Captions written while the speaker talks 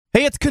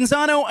Hey, it's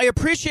Canzano. I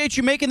appreciate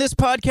you making this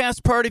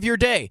podcast part of your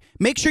day.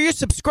 Make sure you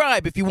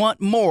subscribe if you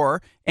want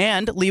more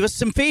and leave us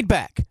some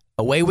feedback.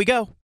 Away we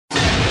go.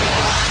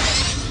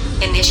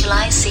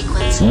 Initialize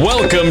sequence.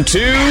 Welcome to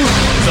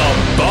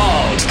The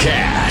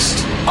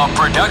Baldcast, a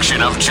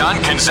production of John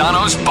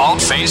Canzano's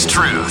Bald-Faced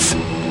Truth.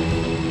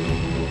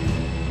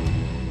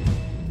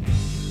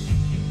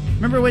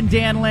 Remember when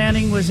Dan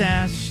Lanning was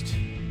asked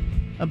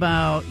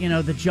about,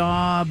 the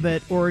job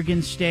at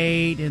Oregon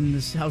State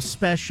and how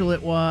special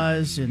it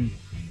was and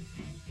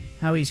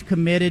how he's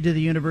committed to the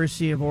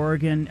University of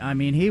Oregon? I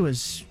mean, he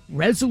was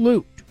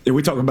resolute. Yeah,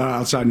 we talk about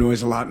outside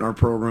noise a lot in our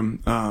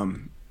program.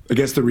 I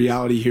guess the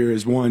reality here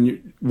is,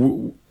 one,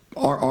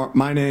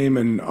 my name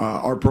and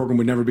our program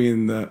would never be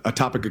in a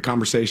topic of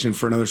conversation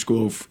for another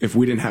school if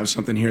we didn't have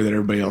something here that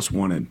everybody else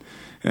wanted.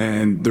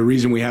 And the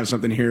reason we have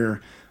something here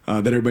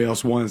that everybody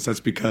else wants, that's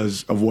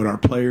because of what our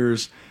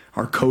players,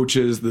 our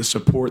coaches, the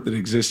support that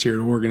exists here at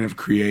Oregon have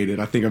created.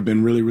 I think I've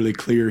been really, really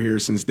clear here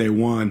since day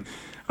one.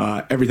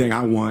 Everything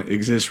I want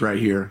exists right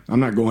here. I'm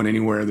not going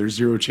anywhere. There's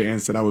zero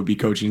chance that I would be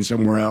coaching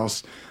somewhere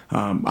else.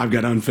 I've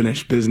got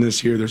unfinished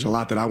business here. There's a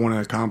lot that I want to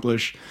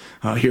accomplish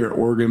here at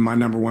Oregon. My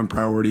number one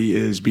priority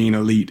is being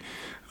elite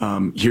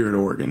here at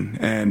Oregon.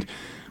 And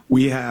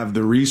we have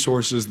the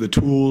resources, the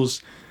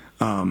tools.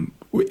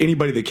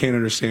 Anybody that can't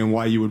understand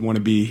why you would want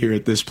to be here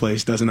at this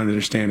place doesn't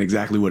understand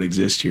exactly what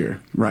exists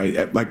here,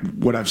 right? Like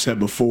what I've said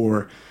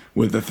before,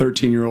 with a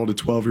 13-year-old, a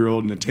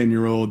 12-year-old, and a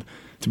 10-year-old,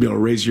 to be able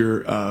to raise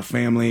your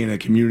family in a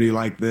community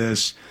like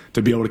this,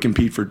 to be able to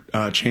compete for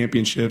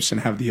championships and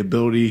have the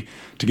ability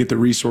to get the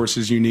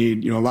resources you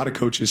need. A lot of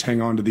coaches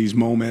hang on to these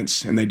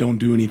moments and they don't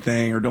do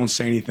anything or don't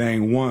say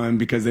anything. One,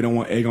 because they don't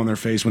want egg on their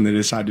face when they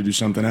decide to do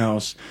something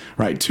else,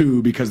 right?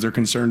 Two, because they're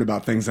concerned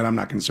about things that I'm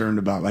not concerned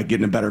about, like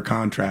getting a better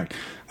contract.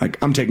 Like,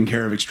 I'm taken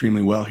care of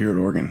extremely well here at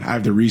Oregon. I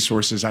have the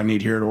resources I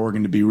need here at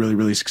Oregon to be really,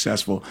 really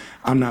successful.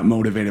 I'm not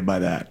motivated by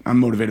that. I'm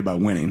motivated by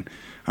winning.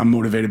 I'm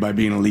motivated by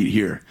being elite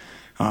here.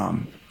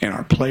 And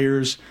our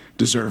players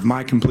deserve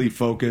my complete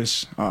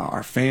focus.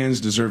 Our fans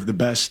deserve the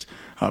best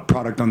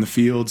product on the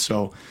field.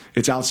 So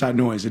it's outside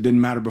noise. It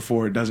didn't matter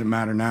before. It doesn't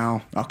matter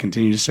now. I'll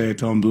continue to say it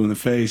till I'm blue in the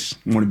face.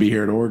 I want to be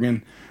here at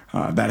Oregon.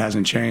 That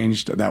hasn't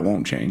changed. That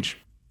won't change.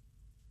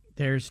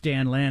 There's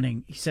Dan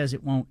Lanning. He says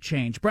it won't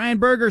change. Brian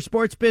Berger,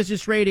 Sports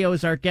Business Radio,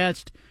 is our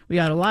guest. We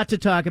got a lot to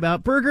talk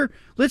about. Berger,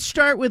 let's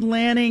start with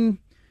Lanning.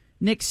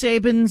 Nick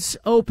Saban's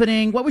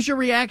opening. What was your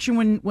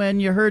reaction when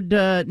you heard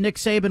Nick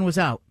Saban was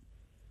out?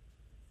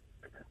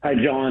 Hi,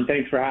 John.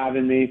 Thanks for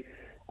having me.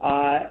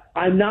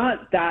 I'm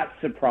not that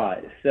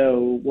surprised.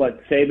 So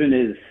Saban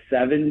is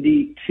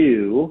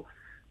 72.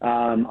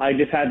 I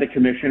just had the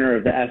commissioner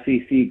of the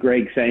SEC,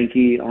 Greg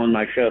Sankey, on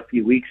my show a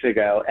few weeks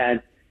ago,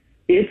 and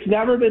it's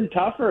never been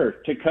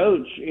tougher to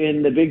coach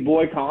in the big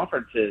boy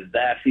conferences,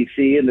 the SEC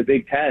and the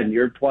Big Ten.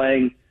 You're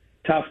playing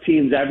tough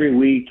teams every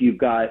week. You've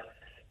got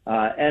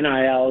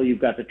NIL.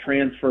 You've got the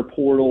transfer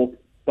portal.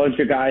 A bunch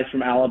of guys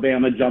from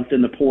Alabama jumped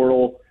in the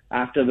portal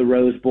after the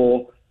Rose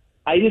Bowl.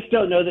 I just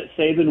don't know that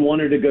Saban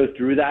wanted to go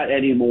through that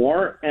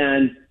anymore,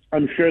 and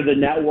I'm sure the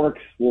networks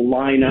will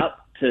line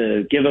up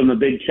to give him a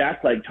big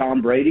check like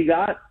Tom Brady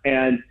got,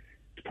 and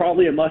it's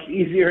probably a much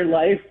easier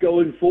life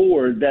going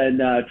forward than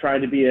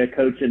trying to be a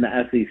coach in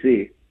the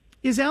SEC.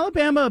 Is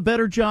Alabama a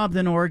better job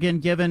than Oregon,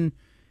 given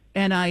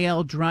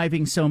NIL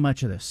driving so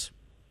much of this?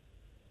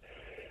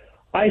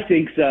 I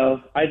think so.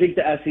 I think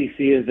the SEC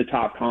is the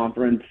top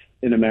conference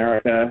in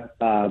America.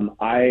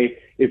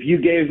 If you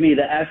gave me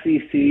the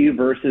SEC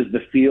versus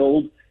the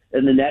field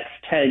in the next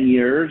 10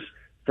 years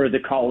for the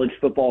college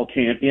football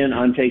champion,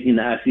 I'm taking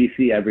the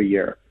SEC every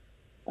year.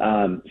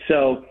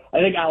 So I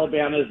think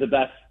Alabama is the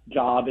best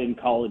job in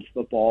college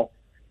football,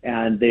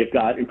 and they've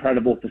got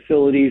incredible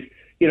facilities.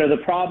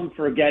 The problem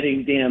for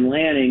getting Dan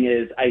Lanning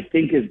is I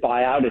think his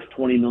buyout is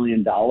 $20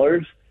 million.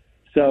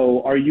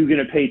 So are you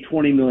going to pay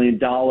 $20 million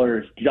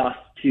just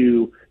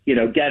to,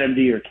 get him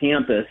to your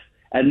campus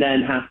and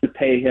then have to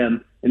pay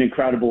him an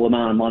incredible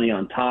amount of money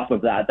on top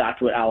of that?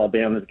 That's what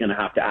Alabama is going to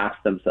have to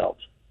ask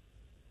themselves.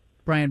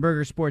 Brian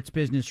Berger, Sports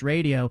Business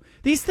Radio.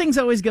 These things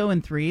always go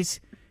in threes.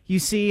 You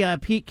see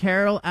Pete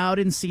Carroll out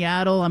in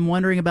Seattle. I'm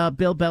wondering about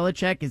Bill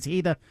Belichick. Is he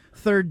the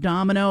third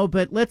domino?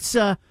 But let's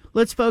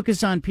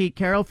focus on Pete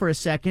Carroll for a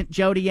second.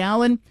 Jody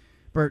Allen,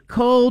 Bert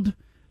Kolde.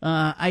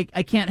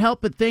 I can't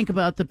help but think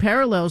about the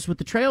parallels with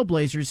the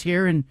Trailblazers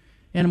here, and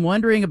I'm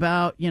wondering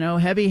about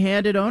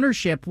heavy-handed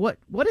ownership.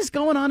 What is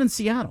going on in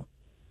Seattle?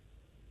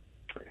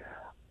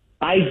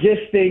 I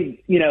just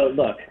think,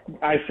 look,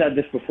 I've said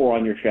this before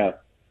on your show.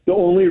 The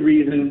only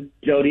reason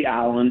Jody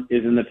Allen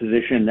is in the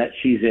position that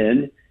she's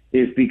in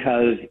is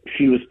because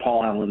she was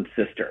Paul Allen's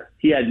sister.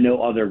 He had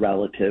no other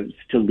relatives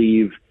to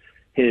leave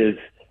his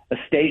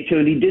estate to,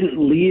 and he didn't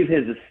leave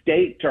his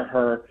estate to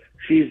her.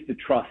 She's the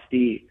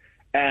trustee.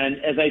 And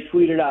as I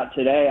tweeted out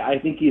today, I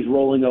think he's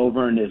rolling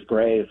over in his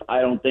grave. I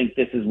don't think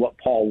this is what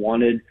Paul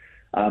wanted.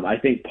 I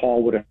think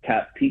Paul would have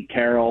kept Pete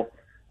Carroll.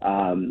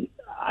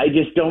 I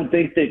just don't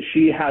think that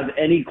she has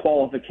any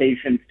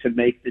qualifications to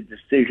make the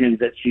decisions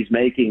that she's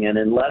making. And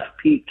unless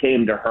Pete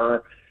came to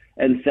her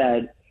and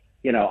said,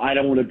 I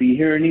don't want to be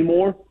here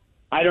anymore.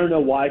 I don't know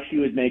why she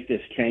would make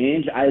this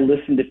change. I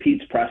listened to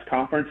Pete's press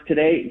conference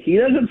today. He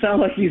doesn't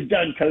sound like he's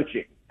done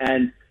coaching.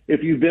 And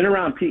if you've been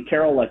around Pete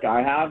Carroll like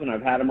I have, and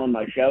I've had him on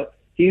my show,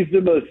 he's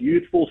the most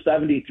youthful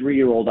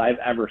 73-year-old I've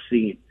ever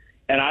seen.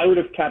 And I would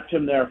have kept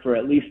him there for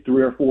at least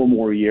 3 or 4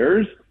 more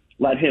years,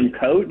 let him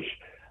coach.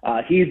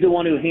 He's the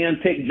one who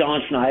handpicked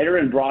John Schneider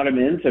and brought him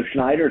in, so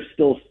Schneider's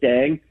still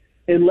staying.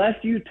 Unless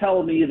you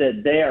tell me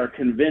that they are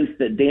convinced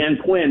that Dan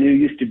Quinn, who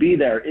used to be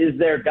there, is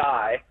their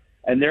guy,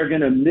 and they're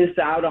going to miss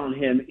out on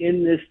him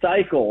in this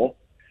cycle,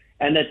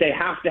 and that they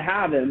have to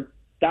have him,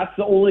 that's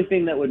the only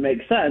thing that would make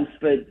sense.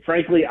 But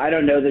frankly, I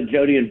don't know that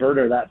Jody and Bert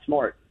are that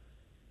smart.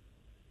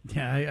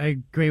 Yeah, I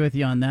agree with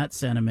you on that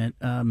sentiment.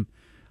 I'm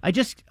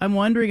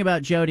wondering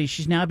about Jody.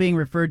 She's now being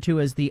referred to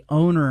as the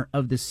owner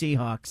of the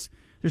Seahawks.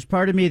 There's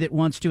part of me that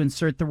wants to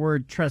insert the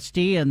word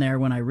trustee in there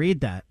when I read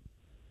that.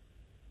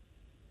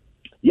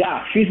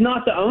 Yeah, she's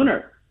not the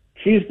owner.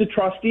 She's the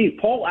trustee.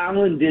 Paul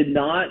Allen did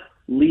not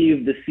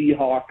leave the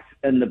Seahawks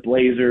and the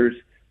Blazers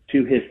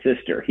to his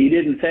sister. He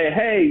didn't say,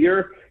 hey,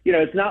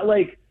 it's not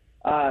like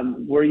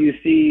where you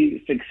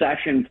see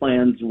succession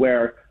plans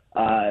where,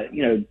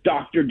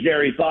 Dr.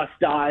 Jerry Buss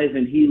dies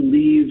and he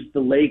leaves the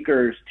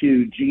Lakers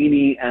to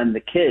Jeannie and the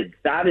kids.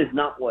 That is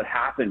not what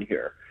happened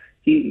here.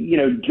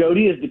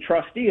 Jody is the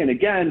trustee. And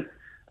again,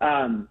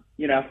 I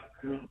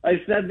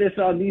said this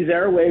on these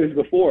airwaves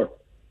before.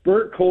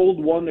 Bert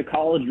Kold won the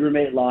college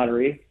roommate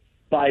lottery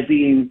by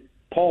being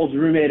Paul's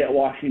roommate at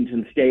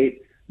Washington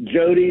State.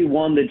 Jody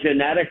won the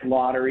genetic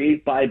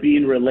lottery by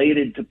being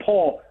related to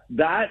Paul.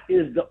 That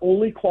is the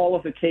only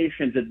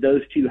qualifications that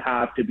those two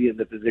have to be in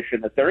the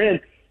position that they're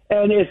in.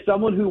 And as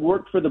someone who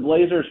worked for the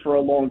Blazers for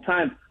a long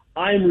time,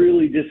 I'm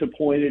really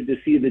disappointed to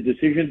see the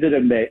decisions that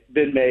have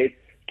been made.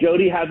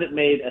 Jody hasn't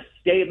made a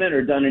statement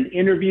or done an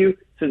interview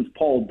since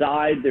Paul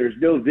died. There's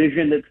no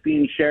vision that's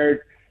being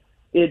shared.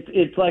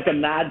 It's like a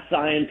mad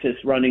scientist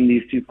running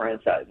these two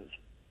franchises.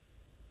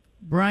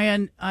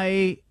 Brian,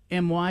 I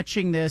am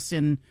watching this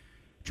and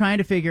trying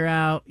to figure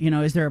out,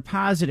 is there a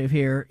positive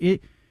here?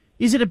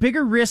 Is it a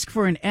bigger risk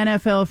for an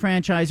NFL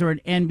franchise or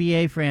an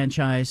NBA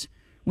franchise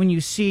when you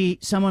see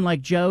someone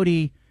like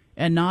Jody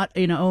and not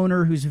an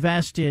owner who's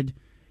vested,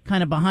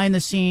 kind of behind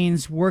the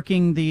scenes,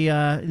 working the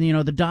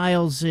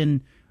dials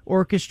and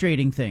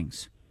orchestrating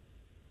things?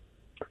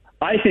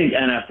 I think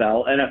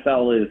NFL.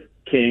 NFL is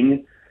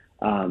king.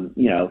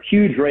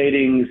 Huge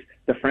ratings.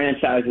 The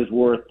franchise is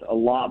worth a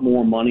lot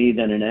more money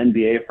than an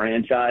NBA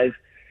franchise.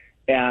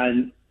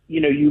 And,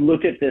 you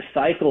look at this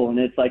cycle and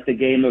it's like the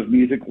game of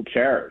musical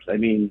chairs. I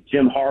mean,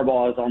 Jim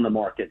Harbaugh is on the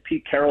market.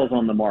 Pete Carroll's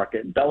on the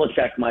market.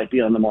 Belichick might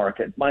be on the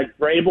market. Mike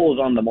Vrabel is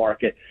on the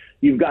market.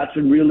 You've got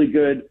some really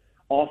good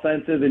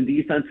offensive and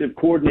defensive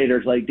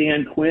coordinators like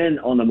Dan Quinn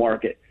on the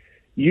market.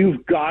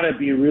 You've got to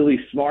be really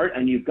smart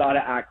and you've got to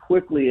act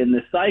quickly in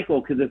this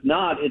cycle, because if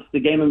not, it's the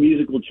game of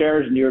musical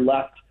chairs and you're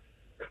left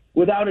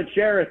without a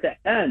chair at the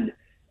end.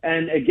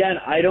 And again,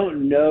 I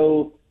don't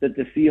know that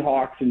the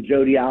Seahawks and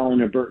Jody Allen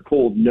and Bert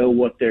Kold know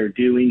what they're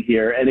doing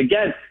here. And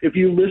again, if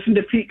you listen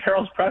to Pete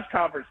Carroll's press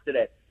conference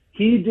today,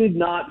 he did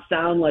not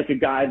sound like a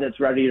guy that's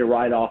ready to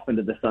ride off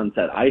into the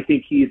sunset. I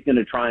think he's going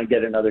to try and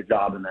get another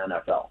job in the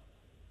NFL.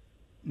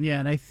 Yeah,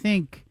 and I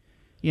think,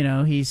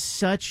 he's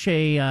such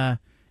a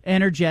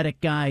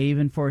energetic guy,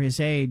 even for his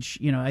age.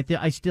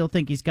 I still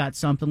think he's got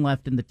something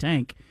left in the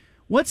tank.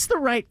 What's the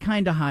right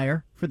kind of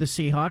hire for the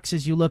Seahawks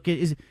as you look at,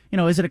 is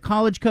it a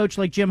college coach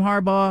like Jim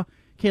Harbaugh,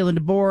 Kalen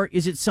DeBoer?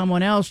 Is it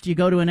someone else? Do you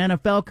go to an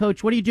NFL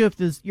coach? What do you do if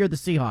you're the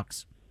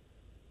Seahawks?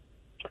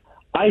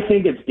 I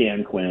think it's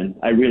Dan Quinn.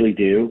 I really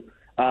do.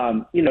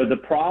 The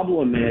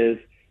problem is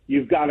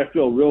you've got to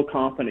feel real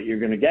confident you're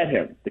going to get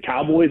him. The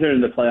Cowboys are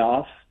in the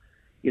playoffs.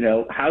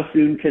 How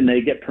soon can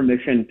they get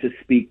permission to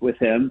speak with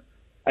him?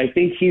 I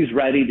think he's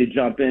ready to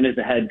jump in as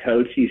a head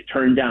coach. He's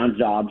turned down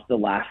jobs the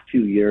last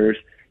 2 years.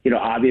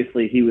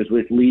 Obviously he was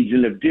with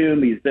Legion of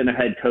Doom. He's been a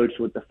head coach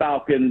with the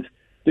Falcons.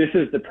 This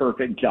is the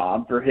perfect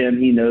job for him.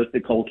 He knows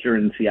the culture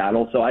in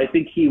Seattle. So I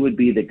think he would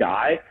be the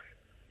guy.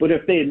 But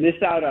if they miss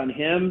out on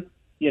him,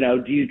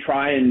 do you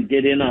try and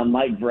get in on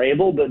Mike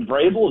Vrabel? But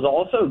Vrabel is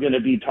also going to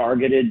be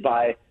targeted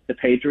by the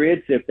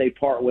Patriots if they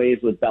part ways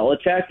with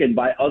Belichick, and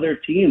by other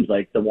teams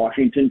like the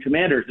Washington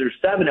Commanders. There's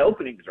 7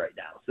 openings right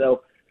now.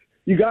 So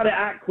you got to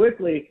act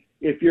quickly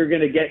if you're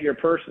going to get your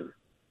person.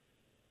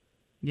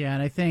 Yeah,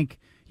 and I think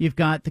you've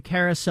got the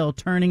carousel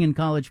turning in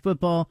college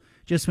football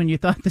just when you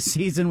thought the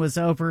season was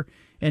over,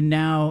 and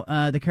now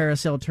the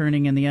carousel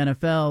turning in the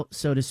NFL,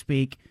 so to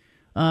speak.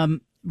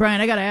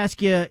 Brian, I got to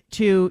ask you,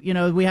 too,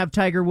 we have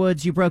Tiger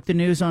Woods. You broke the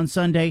news on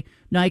Sunday,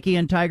 Nike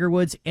and Tiger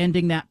Woods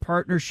ending that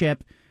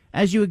partnership.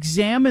 As you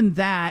examine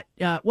that,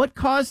 what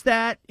caused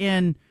that,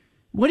 and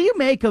what do you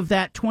make of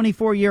that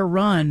 24-year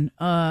run,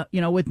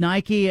 with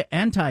Nike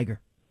and Tiger?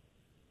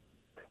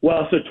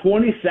 Well, so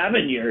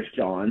 27 years,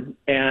 John,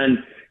 and,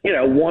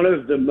 one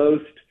of the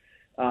most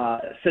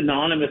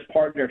synonymous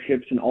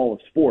partnerships in all of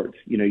sports.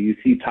 You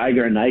see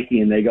Tiger and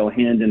Nike, and they go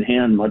hand in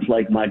hand, much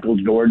like Michael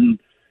Jordan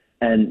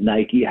and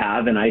Nike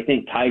have. And I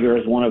think Tiger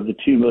is one of the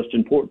two most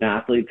important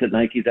athletes that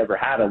Nike's ever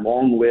had,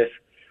 along with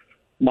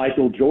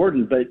Michael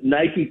Jordan. But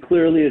Nike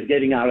clearly is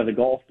getting out of the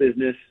golf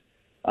business.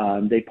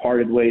 They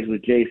parted ways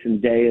with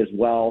Jason Day as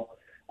well.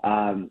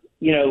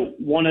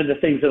 One of the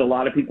things that a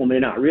lot of people may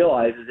not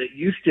realize is it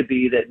used to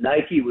be that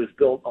Nike was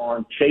built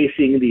on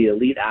chasing the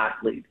elite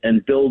athlete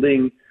and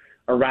building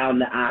around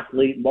the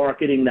athlete,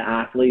 marketing the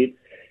athlete.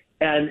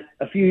 And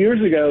a few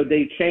years ago,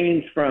 they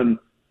changed from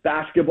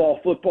basketball,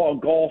 football,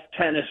 golf,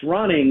 tennis,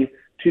 running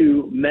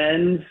to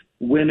men's,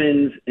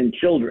 women's, and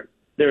children.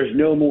 There's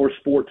no more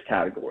sports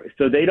categories.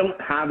 So they don't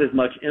have as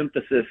much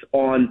emphasis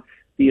on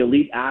the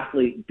elite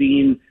athlete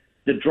being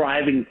the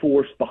driving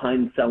force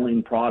behind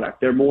selling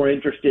product. They're more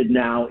interested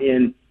now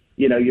in,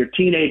 your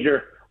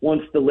teenager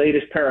wants the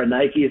latest pair of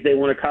Nikes. They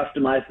want to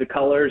customize the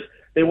colors.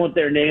 They want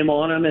their name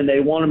on them, and they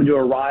want them to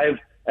arrive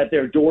at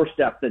their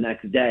doorstep the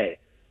next day.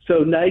 So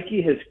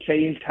Nike has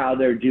changed how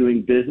they're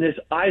doing business.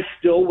 I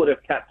still would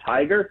have kept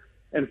Tiger.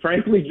 And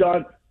frankly,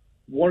 John,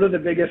 one of the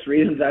biggest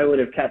reasons I would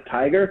have kept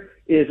Tiger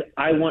is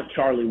I want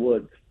Charlie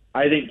Woods.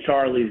 I think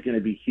Charlie's going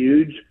to be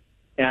huge.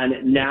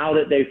 And now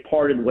that they've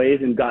parted ways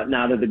and gotten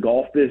out of the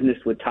golf business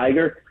with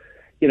Tiger,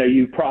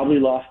 you probably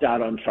lost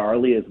out on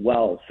Charlie as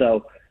well.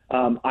 So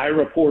I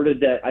reported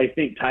that I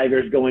think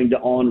Tiger's going to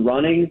On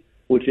Running,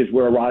 which is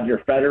where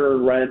Roger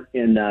Federer went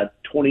in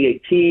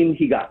 2018.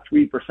 He got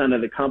 3%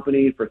 of the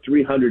company for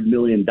 $300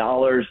 million.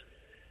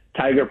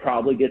 Tiger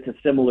probably gets a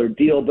similar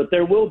deal, but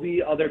there will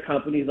be other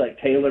companies like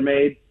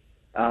TaylorMade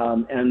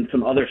and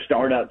some other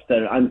startups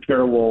that I'm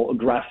sure will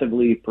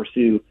aggressively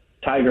pursue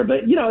Tiger.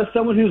 But, as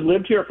someone who's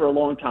lived here for a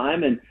long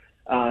time and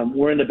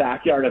we're in the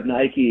backyard of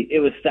Nike, it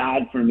was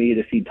sad for me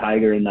to see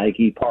Tiger and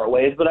Nike part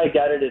ways, but I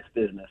get it. It's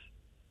business.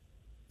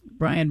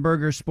 Brian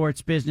Berger,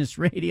 Sports Business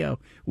Radio,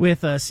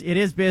 with us. It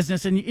is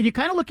business, and you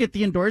kind of look at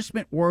the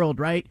endorsement world,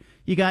 right?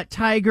 You got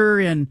Tiger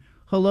and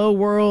Hello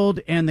World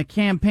and the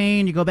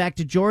campaign. You go back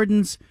to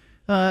Jordan's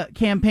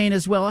campaign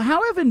as well.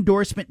 How have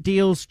endorsement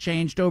deals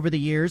changed over the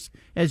years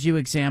as you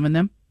examine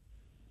them?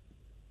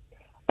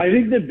 I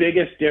think the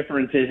biggest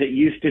difference is it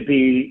used to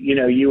be,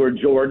 you were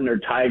Jordan or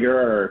Tiger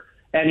or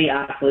any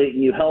athlete,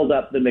 and you held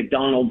up the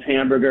McDonald's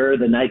hamburger,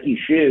 the Nike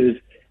shoes,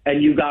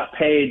 and you got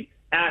paid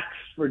X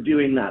for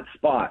doing that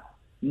spot.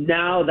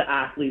 Now the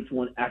athletes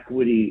want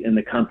equity in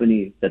the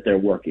company that they're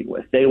working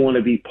with. They want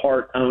to be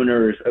part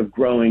owners of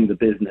growing the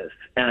business.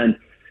 And,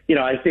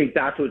 I think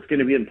that's what's going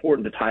to be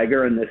important to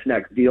Tiger in this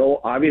next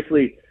deal.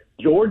 Obviously,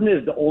 Jordan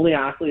is the only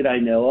athlete I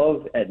know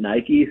of at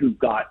Nike who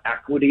got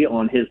equity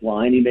on his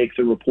line. He makes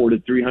a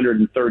reported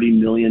 $330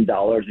 million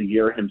a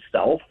year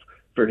himself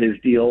for his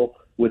deal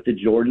with the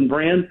Jordan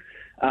brand.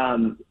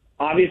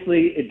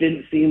 Obviously, it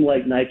didn't seem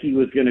like Nike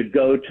was going to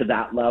go to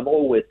that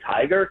level with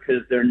Tiger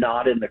because they're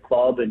not in the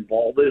club and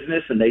ball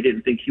business, and they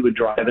didn't think he would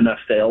drive enough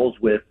sales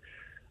with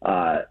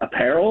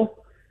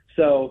apparel.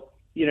 So,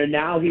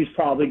 now he's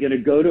probably going to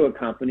go to a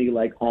company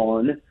like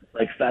On,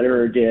 like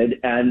Federer did,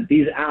 and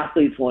these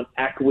athletes want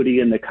equity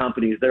in the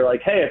companies. They're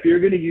like, hey, if you're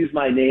going to use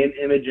my name,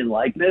 image, and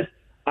likeness,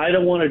 I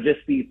don't want to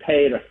just be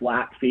paid a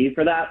flat fee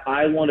for that.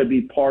 I want to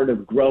be part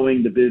of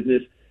growing the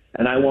business,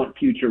 and I want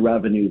future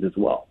revenues as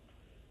well.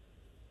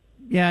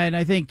 Yeah, and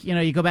I think,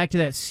 you go back to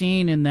that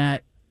scene in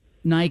that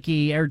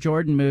Nike Air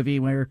Jordan movie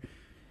where,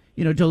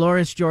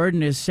 Dolores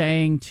Jordan is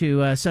saying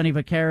to Sonny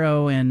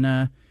Vaccaro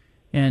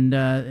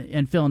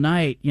and Phil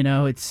Knight,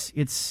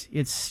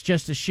 it's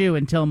just a shoe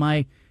until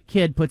my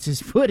kid puts his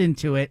foot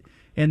into it,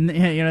 and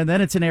then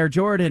it's an Air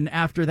Jordan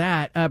after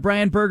that.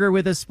 Brian Berger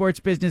with us, Sports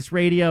Business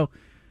Radio.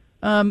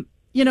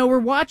 We're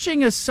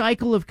watching a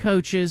cycle of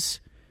coaches,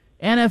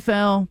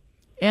 NFL,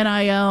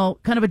 NIL,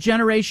 kind of a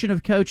generation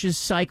of coaches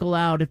cycle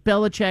out. If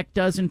Belichick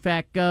does in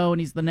fact go and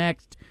he's the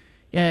next,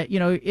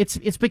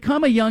 it's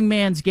become a young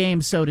man's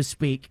game, so to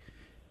speak.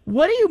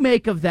 What do you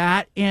make of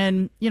that?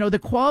 And, the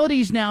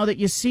qualities now that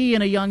you see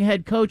in a young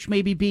head coach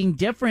maybe being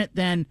different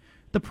than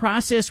the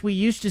process we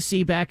used to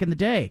see back in the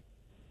day?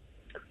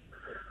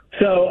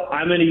 So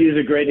I'm going to use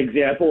a great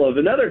example of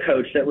another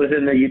coach that was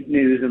in the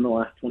news in the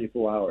last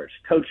 24 hours,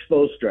 Coach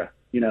Spoelstra.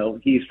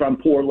 He's from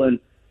Portland.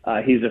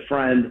 He's a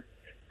friend.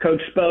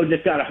 Coach Spo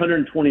just got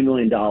 $120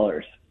 million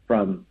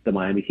from the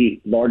Miami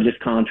Heat, largest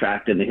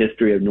contract in the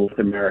history of North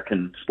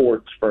American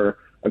sports for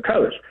a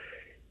coach.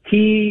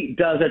 He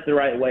does it the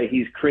right way.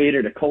 He's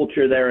created a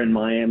culture there in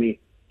Miami.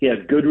 He has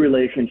good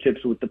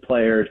relationships with the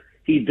players.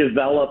 He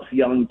develops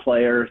young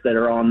players that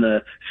are on the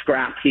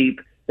scrap heap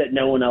that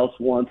no one else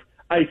wants.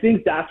 I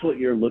think that's what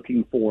you're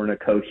looking for in a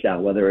coach now,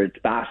 whether it's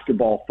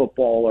basketball,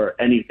 football, or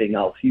anything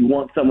else. You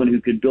want someone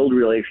who could build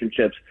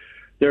relationships.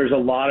 There's a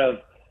lot of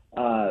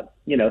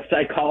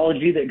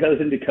psychology that goes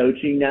into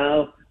coaching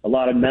now, a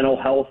lot of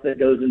mental health that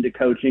goes into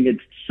coaching.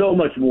 It's so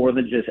much more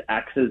than just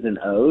X's and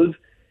O's,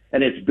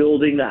 and it's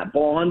building that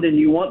bond. And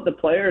you want the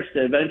players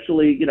to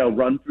eventually,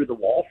 run through the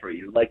wall for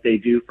you like they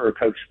do for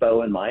Coach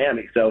Spo in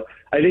Miami. So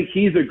I think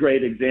he's a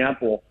great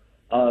example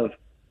of,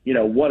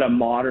 what a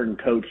modern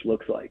coach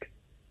looks like.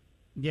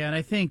 Yeah, and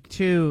I think,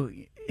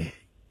 too,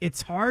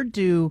 it's hard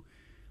to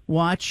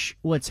watch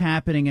what's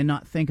happening and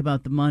not think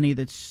about the money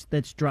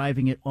that's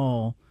driving it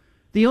all.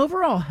 The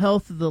overall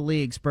health of the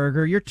leagues,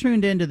 Berger, you're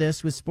tuned into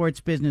this with Sports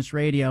Business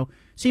Radio.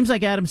 Seems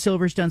like Adam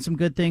Silver's done some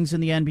good things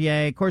in the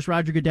NBA. Of course,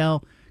 Roger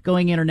Goodell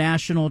going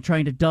international,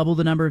 trying to double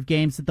the number of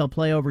games that they'll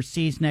play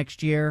overseas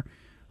next year.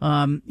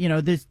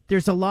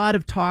 There's a lot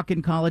of talk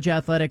in college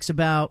athletics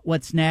about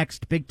what's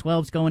next. Big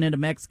 12's going into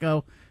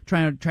Mexico,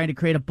 trying to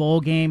create a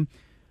bowl game.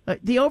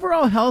 The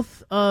overall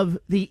health of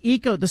the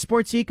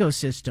sports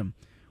ecosystem.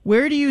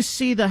 Where do you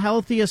see the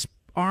healthiest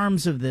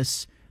arms of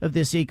this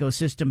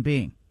ecosystem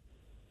being?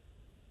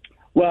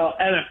 Well,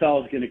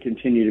 NFL is going to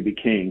continue to be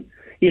king.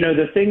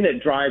 The thing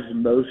that drives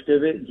most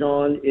of it,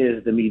 John,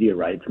 is the media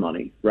rights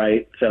money,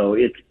 right? So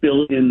it's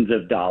billions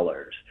of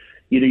dollars.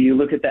 You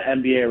look at the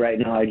NBA right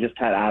now. I just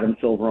had Adam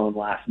Silver on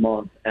last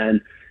month,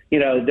 and,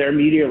 their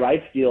media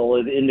rights deal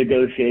is in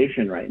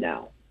negotiation right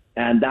now.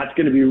 And that's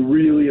going to be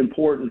really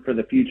important for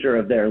the future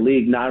of their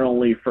league, not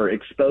only for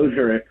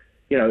exposure,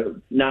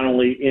 not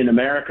only in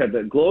America,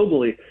 but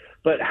globally,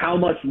 but how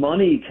much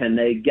money can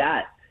they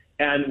get?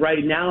 And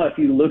right now, if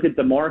you look at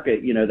the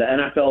market, the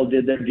NFL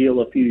did their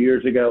deal a few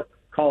years ago.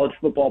 College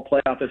football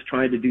playoff is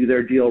trying to do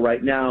their deal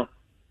right now.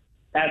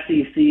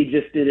 SEC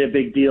just did a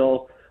big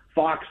deal.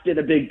 Fox did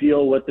a big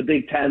deal with the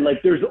Big Ten.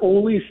 There's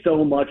only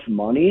so much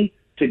money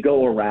to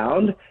go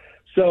around.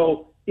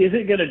 So is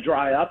it going to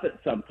dry up at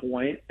some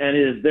point? And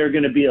is there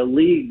going to be a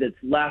league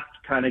that's left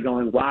kind of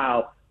going,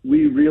 wow,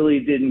 we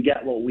really didn't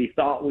get what we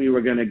thought we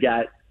were going to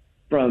get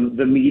from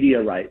the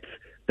media rights?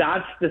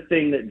 That's the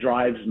thing that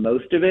drives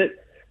most of it.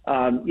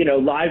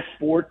 Live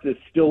sports is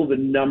still the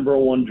number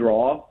one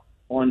draw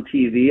on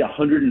TV.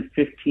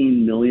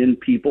 115 million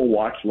people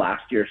watched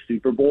last year's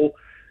Super Bowl.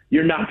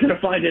 You're not going to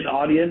find an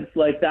audience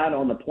like that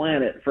on the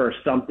planet for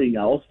something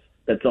else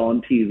that's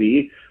on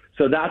TV.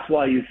 So that's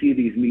why you see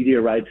these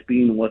media rights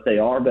being what they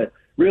are. But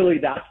really,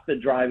 that's the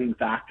driving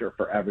factor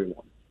for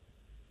everyone.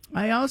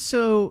 I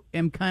also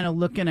am kind of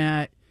looking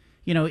at,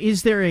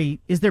 is there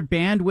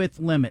bandwidth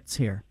limits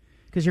here?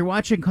 Because you're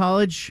watching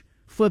college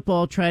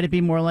football try to be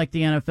more like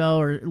the NFL,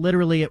 or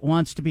literally it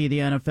wants to be the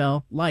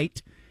NFL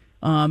light.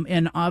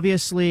 And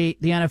obviously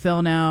the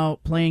NFL now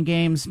playing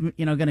games,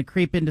 going to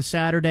creep into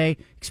Saturday.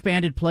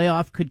 Expanded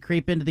playoff could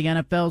creep into the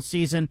NFL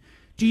season.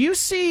 Do you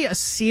see a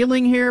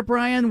ceiling here,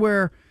 Brian,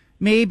 where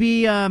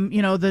maybe,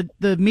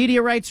 the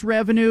media rights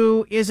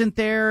revenue isn't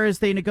there as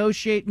they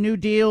negotiate new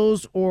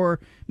deals, or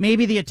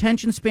maybe the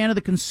attention span of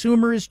the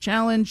consumer is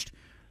challenged?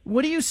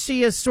 What do you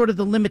see as sort of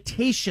the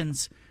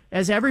limitations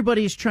as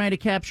everybody's trying to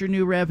capture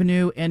new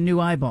revenue and new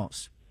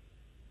eyeballs?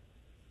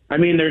 I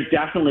mean, there's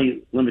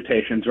definitely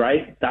limitations,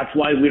 right? That's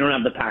why we don't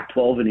have the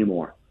Pac-12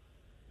 anymore.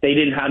 They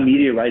didn't have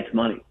media rights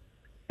money.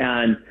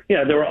 And,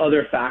 there were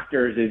other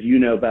factors, as you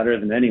know better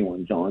than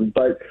anyone, John.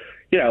 But,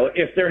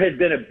 if there had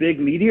been a big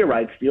media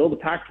rights deal, the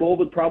Pac-12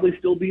 would probably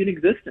still be in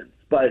existence.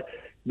 But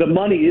the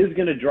money is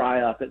going to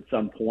dry up at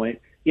some point.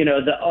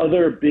 The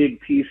other big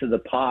piece of the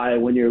pie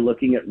when you're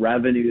looking at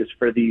revenues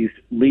for these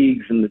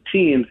leagues and the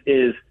teams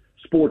is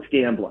sports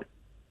gambling.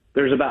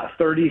 There's about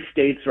 30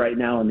 states right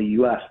now in the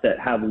U.S. that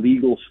have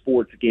legal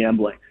sports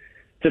gambling.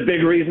 It's a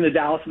big reason the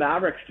Dallas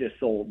Mavericks just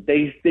sold.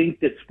 They think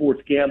that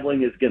sports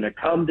gambling is going to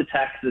come to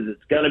Texas.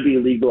 It's going to be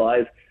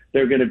legalized.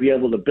 They're going to be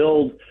able to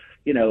build,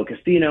 a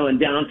casino in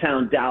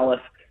downtown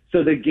Dallas.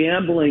 So the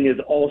gambling is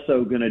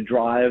also going to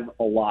drive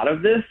a lot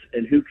of this,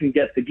 and who can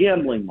get the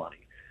gambling money.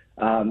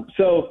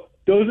 So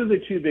those are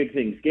the two big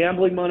things,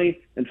 gambling money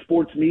and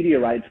sports media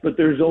rights. But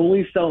there's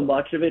only so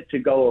much of it to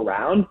go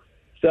around.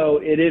 So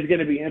it is going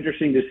to be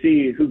interesting to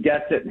see who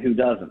gets it and who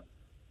doesn't.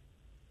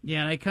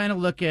 Yeah, and I kind of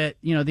look at,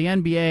 the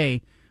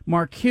NBA,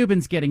 Mark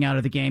Cuban's getting out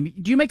of the game.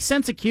 Do you make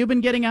sense of Cuban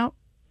getting out?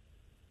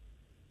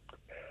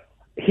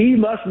 He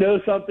must know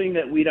something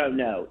that we don't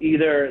know.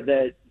 Either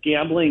that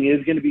gambling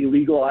is going to be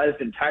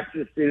legalized in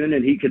Texas soon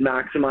and he can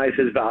maximize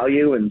his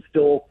value and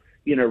still,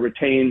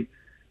 retain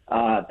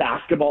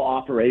basketball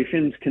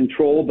operations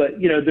control. But,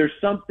 there's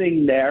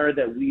something there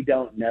that we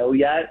don't know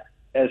yet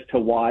as to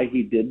why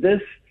he did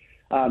this.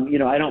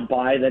 I don't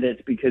buy that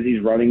it's because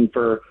he's running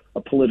for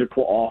a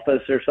political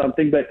office or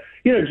something. But,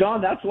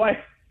 John, that's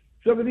why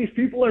some of these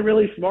people are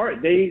really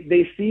smart.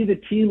 They see the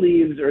tea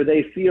leaves, or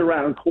they see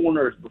around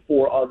corners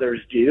before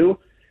others do,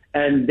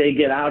 and they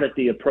get out at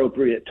the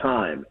appropriate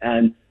time.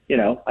 And,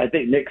 I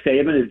think Nick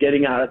Saban is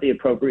getting out at the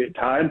appropriate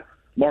time.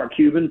 Mark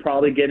Cuban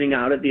probably getting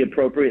out at the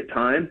appropriate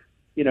time.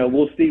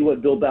 We'll see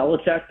what Bill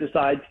Belichick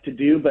decides to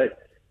do, but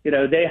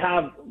they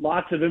have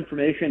lots of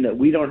information that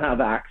we don't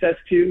have access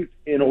to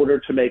in order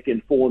to make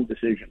informed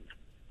decisions.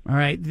 All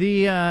right.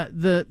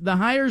 The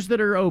hires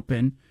that are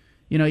open,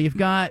 you've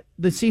got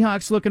the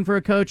Seahawks looking for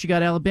a coach. You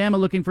got Alabama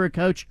looking for a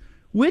coach.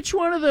 Which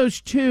one of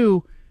those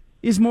two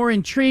is more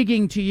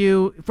intriguing to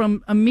you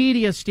from a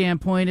media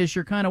standpoint as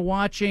you're kind of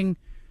watching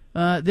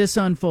this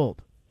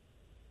unfold?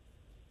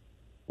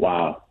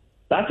 Wow.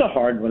 That's a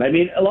hard one. I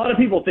mean, a lot of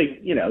people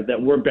think,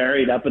 that we're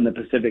buried up in the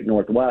Pacific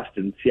Northwest,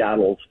 and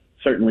Seattle's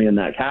certainly in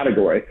that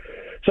category.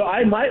 So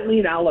I might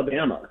lean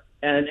Alabama.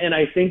 And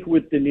I think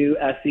with the new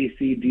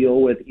SEC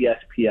deal with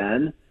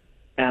ESPN,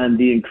 and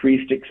the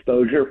increased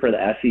exposure for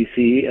the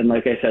SEC. And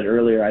like I said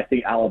earlier, I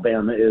think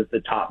Alabama is the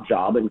top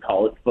job in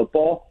college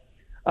football.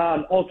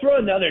 I'll throw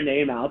another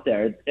name out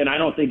there, and I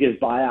don't think his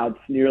buyout's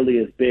nearly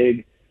as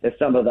big as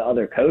some of the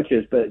other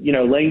coaches, but,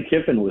 Lane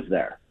Kiffin was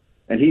there,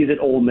 and he's at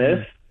Ole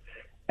Miss,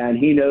 and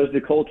he knows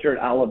the culture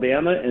at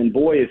Alabama, and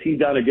boy, has he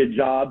done a good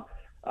job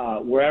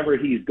wherever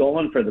he's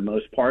gone for the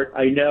most part.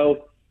 I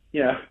know,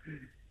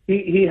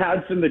 he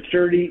had some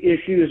maturity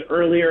issues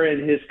earlier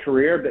in his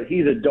career, but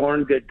he's a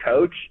darn good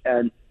coach,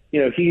 and,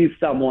 he's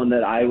someone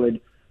that I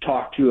would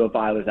talk to if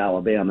I was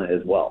Alabama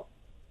as well.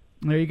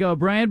 There you go.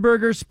 Brian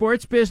Berger,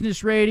 Sports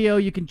Business Radio.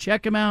 You can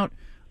check him out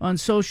on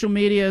social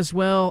media as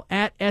well,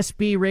 at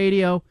SB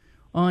Radio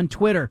on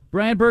Twitter.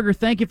 Brian Berger,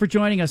 thank you for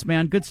joining us,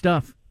 man. Good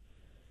stuff.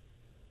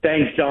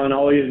 Thanks, John.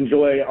 Always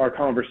enjoy our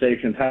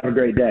conversations. Have a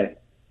great day.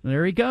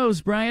 There he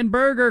goes, Brian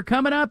Berger.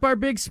 Coming up, our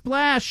big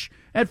splash.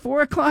 At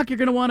 4 o'clock, you're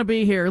going to want to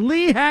be here.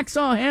 Lee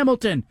Hacksaw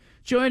Hamilton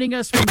joining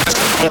us from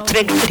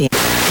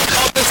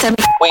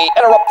We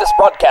interrupt this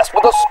broadcast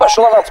with a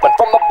special announcement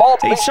from the Bald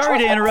Hey, Face sorry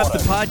to Truth interrupt the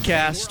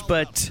Headquarters. podcast,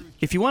 but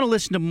if you want to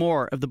listen to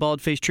more of the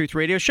Bald Face Truth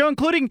Radio Show,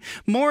 including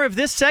more of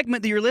this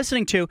segment that you're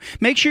listening to,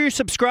 make sure you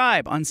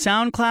subscribe on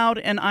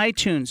SoundCloud and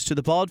iTunes to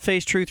the Bald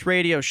Face Truth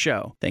Radio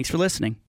Show. Thanks for listening.